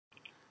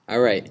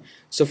Alright,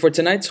 so for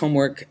tonight's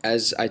homework,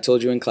 as I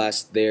told you in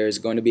class, there's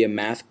going to be a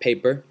math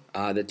paper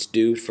that's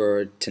due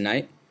for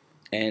tonight.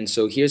 And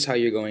so here's how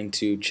you're going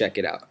to check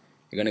it out.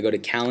 You're going to go to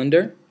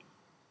Calendar,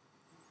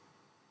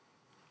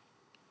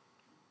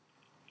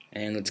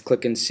 and let's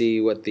click and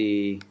see what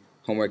the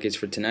homework is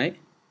for tonight.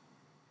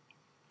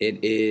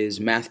 It is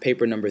math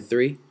paper number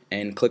 3,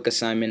 and click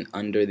assignment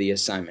under the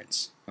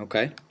assignments.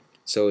 Okay,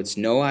 so it's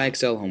no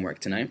IXL homework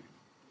tonight.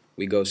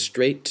 We go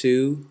straight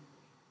to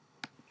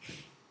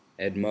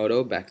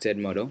Edmodo, back to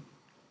Edmodo.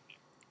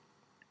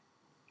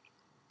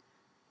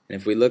 And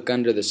if we look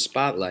under the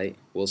spotlight,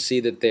 we'll see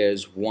that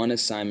there's one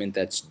assignment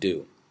that's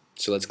due.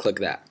 So let's click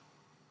that.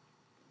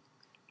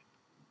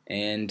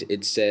 And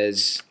it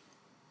says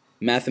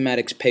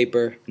mathematics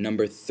paper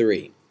number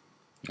 3.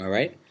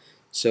 Alright?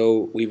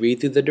 So we read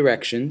through the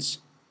directions,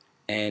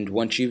 and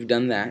once you've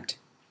done that,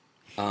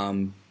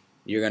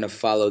 you're going to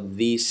follow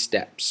these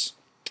steps.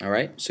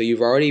 Alright? So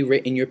you've already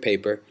written your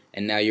paper,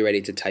 and now you're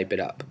ready to type it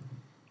up.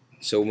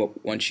 So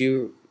once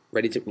you're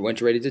ready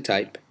to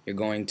type, you're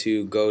going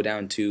to go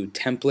down to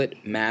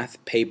template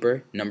math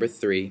paper number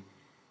 3.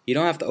 You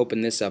don't have to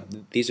open this up.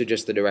 These are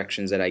just the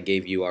directions that I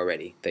gave you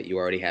already, that you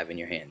already have in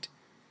your hand.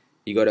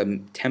 You go to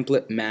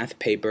template math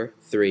paper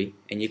 3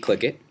 and you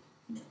click it.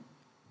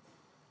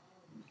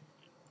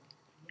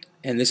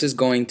 And this is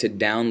going to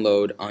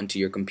download onto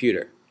your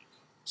computer.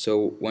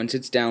 So once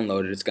it's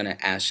downloaded, it's going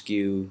to ask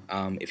you,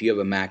 if you have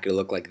a Mac, it'll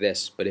look like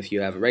this. But if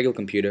you have a regular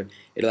computer,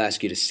 it'll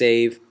ask you to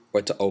save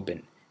or to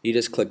open. You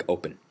just click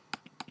open.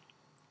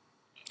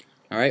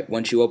 Alright,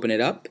 once you open it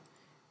up,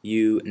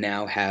 you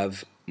now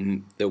have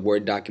the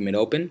Word document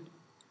open.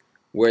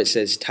 Where it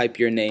says type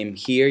your name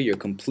here, your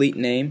complete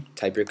name,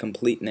 type your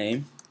complete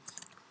name.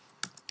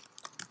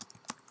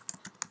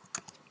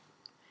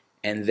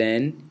 And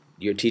then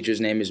your teacher's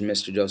name is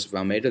Mr. Joseph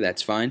Almeida,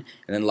 that's fine.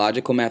 And then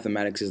logical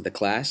mathematics is the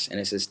class, and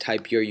it says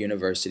type your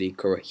university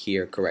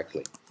here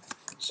correctly.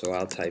 So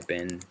I'll type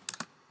in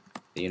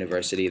the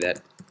university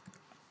that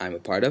I'm a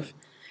part of.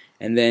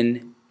 And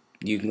then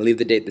you can leave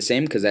the date the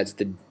same because that's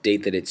the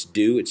date that it's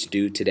due. It's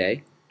due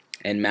today.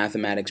 And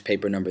mathematics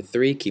paper number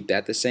 3, keep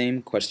that the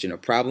same. Question or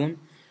problem.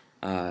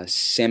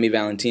 Sammy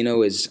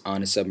Valentino is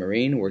on a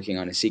submarine working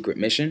on a secret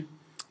mission.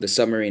 The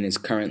submarine is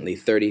currently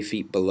 30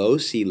 feet below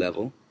sea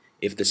level.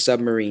 If the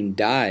submarine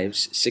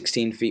dives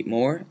 16 feet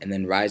more and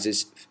then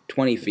rises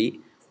 20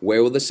 feet,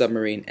 where will the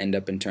submarine end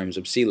up in terms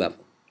of sea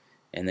level?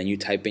 And then you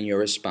type in your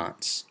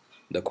response.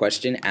 The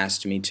question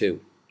asked me to.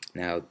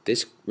 Now,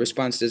 this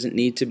response doesn't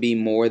need to be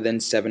more than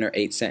 7 or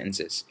 8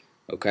 sentences,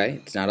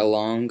 okay? It's not a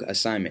long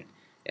assignment.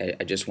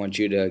 I just want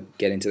you to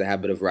get into the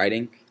habit of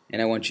writing,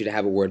 and I want you to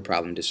have a word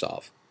problem to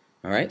solve.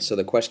 Alright, so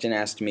the question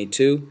asked me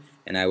to,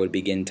 and I would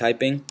begin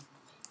typing,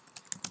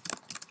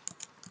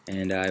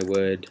 and I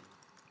would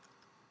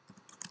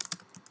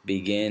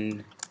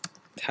begin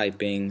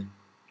typing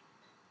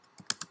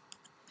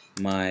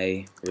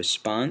my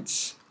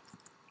response.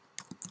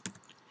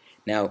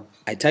 Now,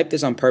 I typed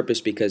this on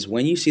purpose because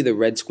when you see the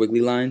red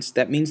squiggly lines,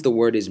 that means the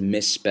word is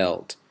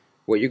misspelled.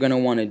 What you're going to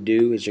want to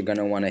do is you're going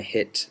to want to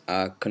hit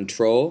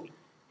Control,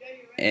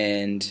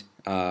 and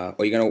or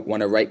you're going to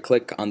want to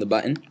right-click on the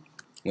button.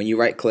 When you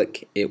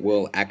right-click, it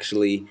will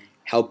actually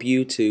help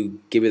you to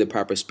give you the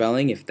proper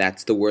spelling. If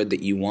that's the word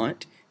that you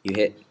want, you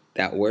hit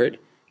that word,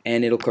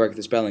 and it'll correct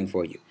the spelling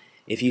for you.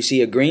 If you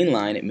see a green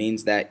line, it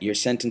means that your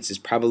sentence is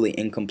probably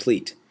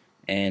incomplete.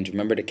 And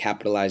remember to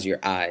capitalize your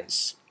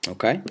I's,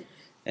 okay?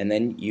 And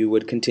then you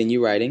would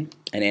continue writing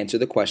and answer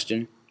the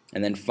question,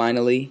 and then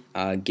finally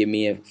give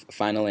me a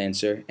final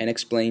answer and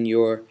explain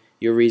your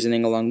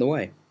reasoning along the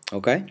way,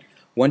 okay?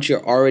 Once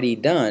you're already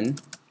done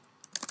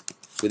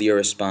with your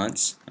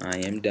response, I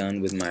am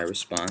done with my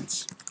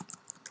response.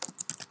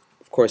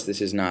 Of course, this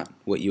is not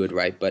what you would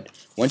write, but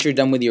once you're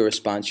done with your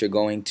response, you're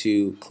going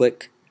to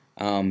click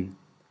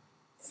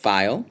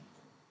File.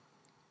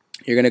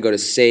 You're going to go to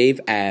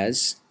Save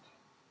As.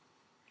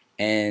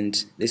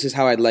 And this is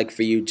how I'd like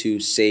for you to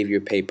save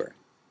your paper.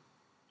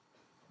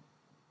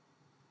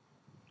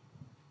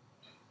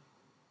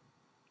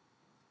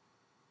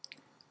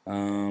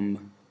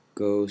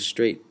 Go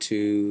straight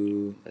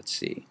to, let's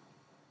see,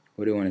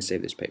 where do I want to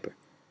save this paper?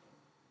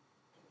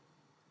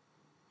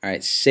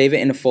 Alright, save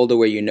it in a folder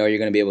where you know you're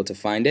going to be able to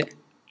find it.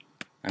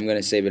 I'm going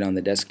to save it on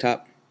the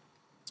desktop,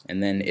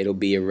 and then it'll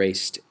be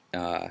erased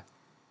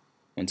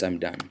once I'm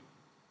done.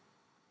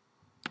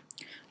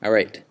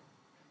 Alright,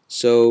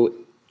 so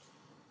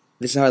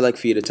this is how I'd like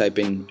for you to type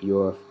in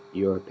your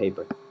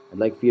paper. I'd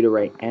like for you to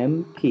write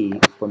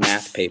MP for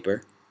math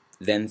paper,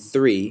 then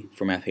 3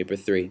 for math paper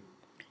 3,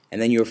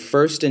 and then your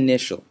first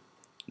initial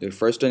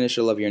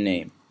of your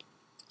name.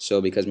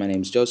 So because my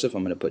name's Joseph,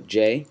 I'm going to put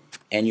J,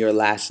 and your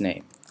last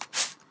name.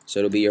 So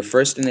it'll be your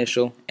first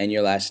initial and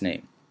your last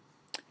name.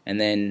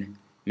 And then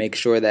make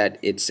sure that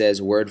it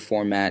says Word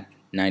format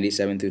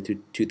 97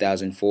 through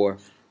 2004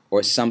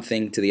 or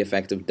something to the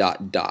effect of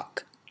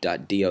 .doc.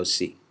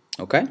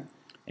 Okay?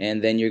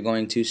 And then you're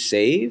going to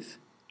save,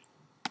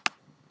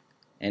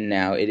 and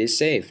now it is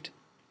saved.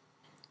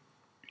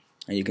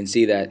 And you can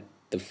see that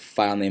the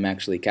file name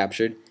actually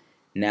captured.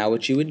 Now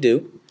what you would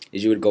do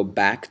is you would go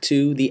back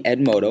to the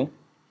Edmodo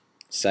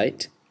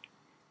site,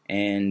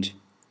 and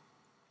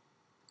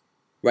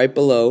right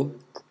below,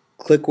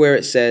 click where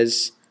it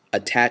says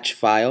attach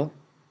file.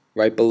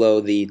 Right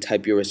below the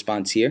type your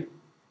response here,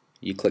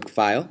 you click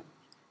file.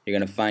 You're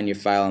going to find your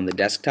file on the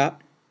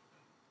desktop.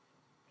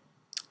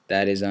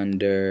 That is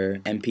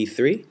under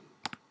MP3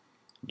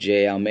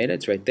 J Almeida.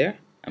 It's right there.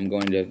 I'm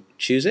going to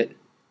choose it,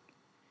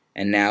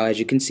 and now as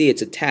you can see,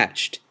 it's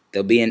attached.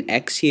 There'll be an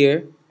X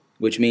here,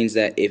 which means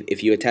that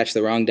if you attach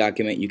the wrong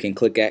document, you can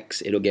click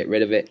X, it'll get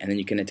rid of it, and then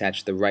you can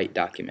attach the right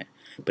document.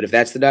 But if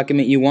that's the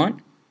document you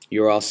want,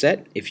 you're all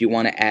set. If you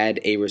want to add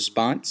a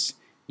response,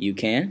 you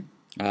can,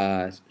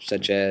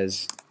 such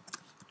as,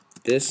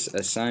 "This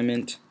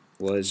assignment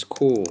was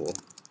cool.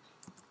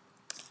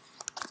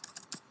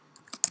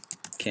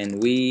 Can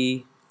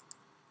we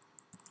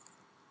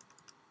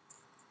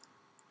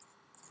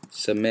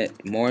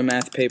submit more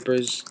math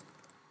papers?"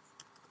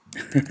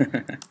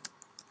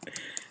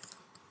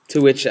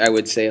 To which I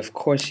would say, of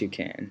course you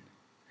can,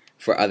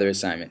 for other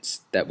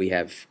assignments that we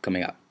have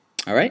coming up.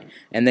 Alright?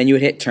 And then you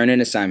would hit turn in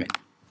assignment.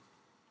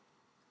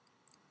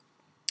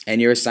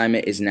 And your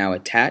assignment is now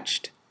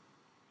attached.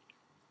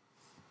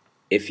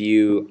 If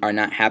you are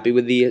not happy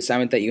with the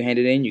assignment that you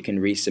handed in, you can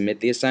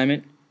resubmit the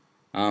assignment.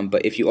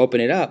 But if you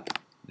open it up,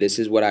 this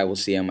is what I will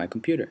see on my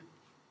computer.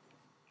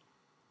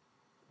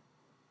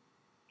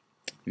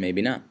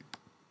 Maybe not.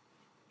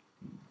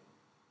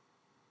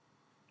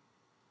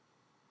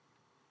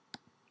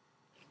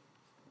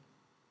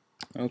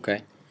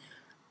 Okay.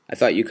 I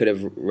thought you could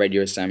have read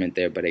your assignment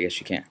there, but I guess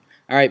you can't.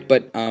 Alright,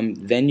 but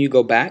then you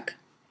go back,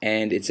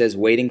 and it says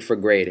waiting for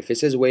grade. If it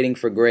says waiting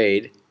for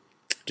grade,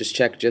 just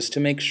check just to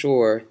make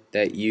sure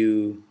that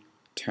you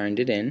turned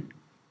it in,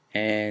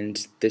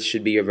 and this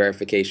should be your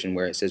verification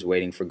where it says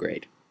waiting for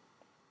grade.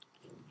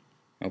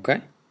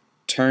 Okay?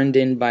 Turned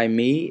in by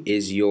me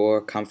is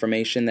your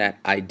confirmation that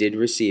I did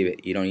receive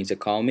it. You don't need to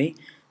call me.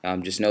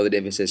 Just know that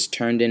if it says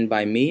turned in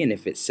by me, and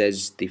if it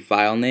says the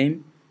file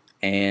name,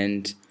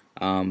 and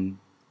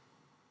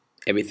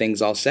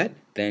everything's all set,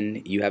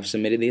 then you have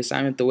submitted the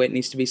assignment the way it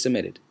needs to be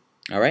submitted.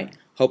 Alright?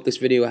 Hope this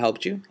video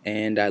helped you,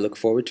 and I look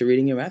forward to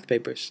reading your math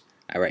papers.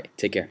 Alright,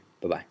 take care.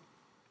 Bye-bye.